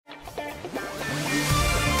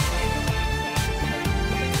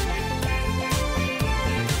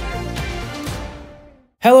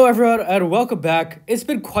Hello everyone and welcome back. It's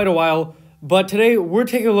been quite a while, but today we're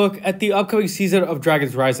taking a look at the upcoming season of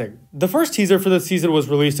Dragons Rising. The first teaser for this season was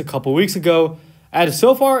released a couple weeks ago, and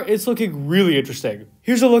so far it's looking really interesting.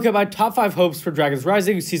 Here's a look at my top 5 hopes for Dragons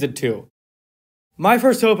Rising Season 2. My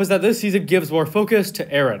first hope is that this season gives more focus to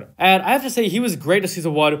Eren. And I have to say he was great in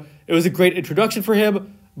Season 1, it was a great introduction for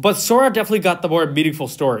him, but Sora definitely got the more meaningful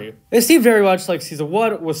story. It seemed very much like Season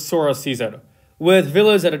 1 was Sora's season, with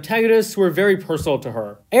villains and antagonists who were very personal to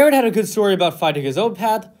her. Eren had a good story about finding his own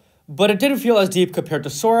path, but it didn't feel as deep compared to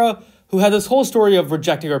Sora, who had this whole story of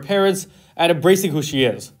rejecting her parents and embracing who she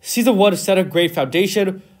is. Season 1 set a great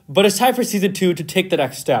foundation, but it's time for Season 2 to take the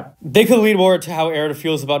next step. They could lean more into how Eren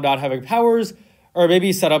feels about not having powers, or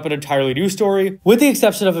maybe set up an entirely new story. With the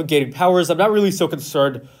exception of him gaining powers, I'm not really so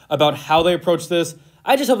concerned about how they approach this.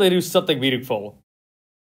 I just hope they do something meaningful.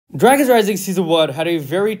 Dragons Rising Season 1 had a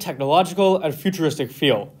very technological and futuristic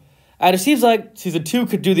feel, and it seems like Season 2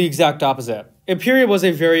 could do the exact opposite. Imperium was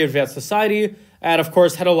a very advanced society, and of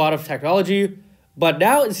course had a lot of technology, but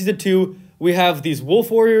now in Season 2, we have these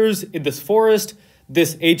wolf warriors in this forest,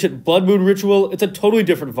 this ancient blood moon ritual. It's a totally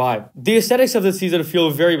different vibe. The aesthetics of this season feel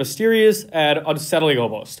very mysterious and unsettling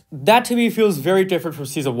almost. That to me feels very different from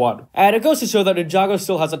Season 1, and it goes to show that Ninjago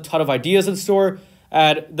still has a ton of ideas in store,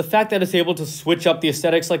 and the fact that it's able to switch up the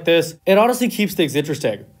aesthetics like this, it honestly keeps things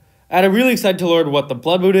interesting. And I'm really excited to learn what the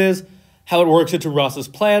Blood Moon is, how it works into Ross's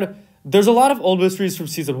plan. There's a lot of old mysteries from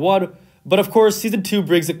Season 1, but of course Season 2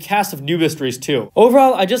 brings a cast of new mysteries too.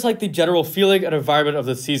 Overall, I just like the general feeling and environment of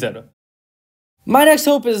this season. My next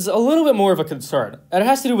hope is a little bit more of a concern, and it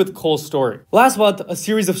has to do with Cole's story. Last month, a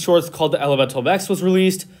series of shorts called The Elemental Mechs was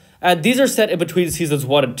released, and these are set in between Seasons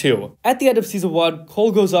 1 and 2. At the end of Season 1,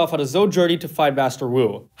 Cole goes off on his own journey to find Master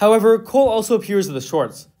Wu. However, Cole also appears in the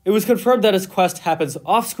shorts. It was confirmed that his quest happens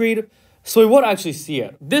off-screen, so we won't actually see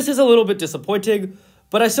it. This is a little bit disappointing,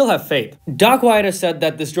 but I still have faith. Doc Wyatt has said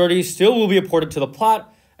that this journey still will be important to the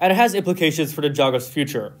plot, and it has implications for Ninjago's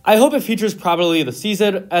future. I hope it features prominently in the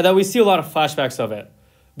season, and that we see a lot of flashbacks of it,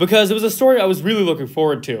 because it was a story I was really looking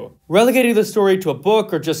forward to. Relegating the story to a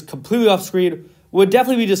book or just completely off-screen would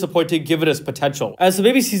definitely be disappointing given its potential. And so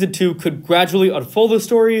maybe Season 2 could gradually unfold the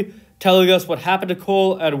story, telling us what happened to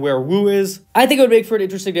Cole and where Wu is. I think it would make for an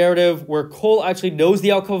interesting narrative where Cole actually knows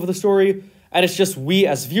the outcome of the story, and it's just we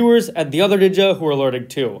as viewers and the other ninja who are learning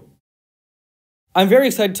too. I'm very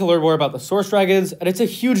excited to learn more about the Source Dragons, and it's a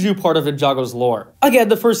huge new part of Ninjago's lore. Again,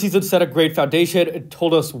 the first season set a great foundation. It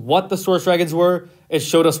told us what the Source Dragons were, it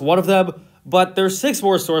showed us one of them, but there's 6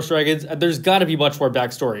 more Source Dragons, and there's gotta be much more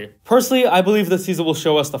backstory. Personally, I believe this season will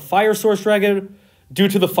show us the Fire Source Dragon, due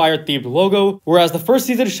to the fire-themed logo, whereas the first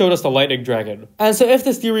season showed us the Lightning Dragon. And so if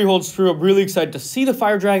this theory holds true, I'm really excited to see the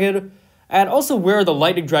Fire Dragon, and also where the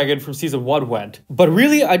Lightning Dragon from Season 1 went. But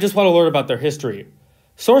really, I just want to learn about their history.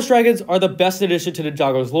 Source Dragons are the best addition to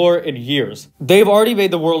Ninjago's lore in years. They've already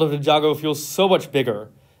made the world of Ninjago feel so much bigger,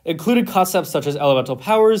 including concepts such as elemental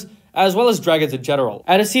powers, as well as dragons in general.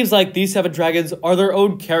 And it seems like these 7 dragons are their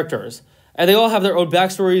own characters, and they all have their own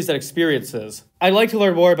backstories and experiences. I'd like to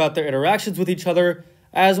learn more about their interactions with each other,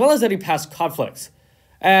 as well as any past conflicts,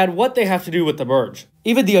 and what they have to do with the merge.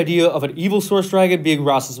 Even the idea of an evil Source Dragon being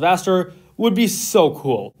Ross's master would be so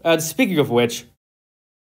cool. And speaking of which,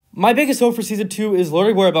 my biggest hope for Season 2 is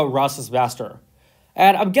learning more about Ross's master.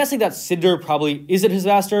 And I'm guessing that Cinder probably isn't his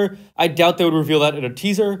master. I doubt they would reveal that in a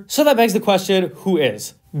teaser. So that begs the question, who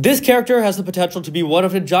is? This character has the potential to be one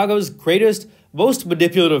of Ninjago's greatest, most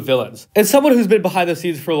manipulative villains. It's someone who's been behind the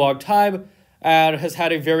scenes for a long time, and has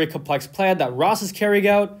had a very complex plan that Ross is carrying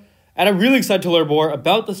out. And I'm really excited to learn more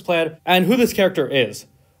about this plan and who this character is.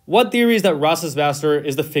 One theory is that Ross's master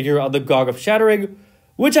is the figure on the Gong of Shattering,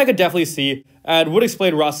 which I could definitely see, and would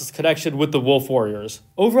explain Ross's connection with the Wolf Warriors.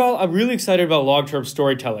 Overall, I'm really excited about long-term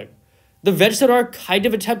storytelling. The Vengeful arc kind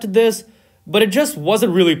of attempted this, but it just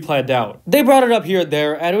wasn't really planned out. They brought it up here and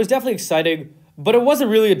there, and it was definitely exciting, but it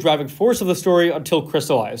wasn't really a driving force of the story until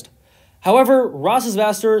crystallized. However, Ross's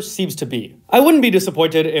master seems to be. I wouldn't be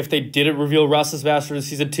disappointed if they didn't reveal Ross's master in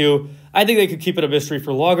Season 2. I think they could keep it a mystery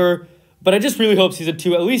for longer, but I just really hope Season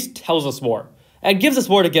 2 at least tells us more, and gives us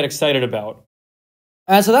more to get excited about.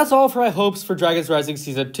 And so that's all for my hopes for Dragons Rising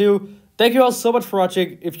Season 2. Thank you all so much for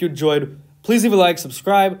watching. If you enjoyed, please leave a like,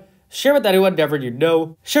 subscribe, share with anyone never you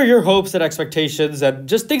know, share your hopes and expectations, and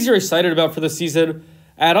just things you're excited about for this season,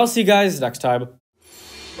 and I'll see you guys next time.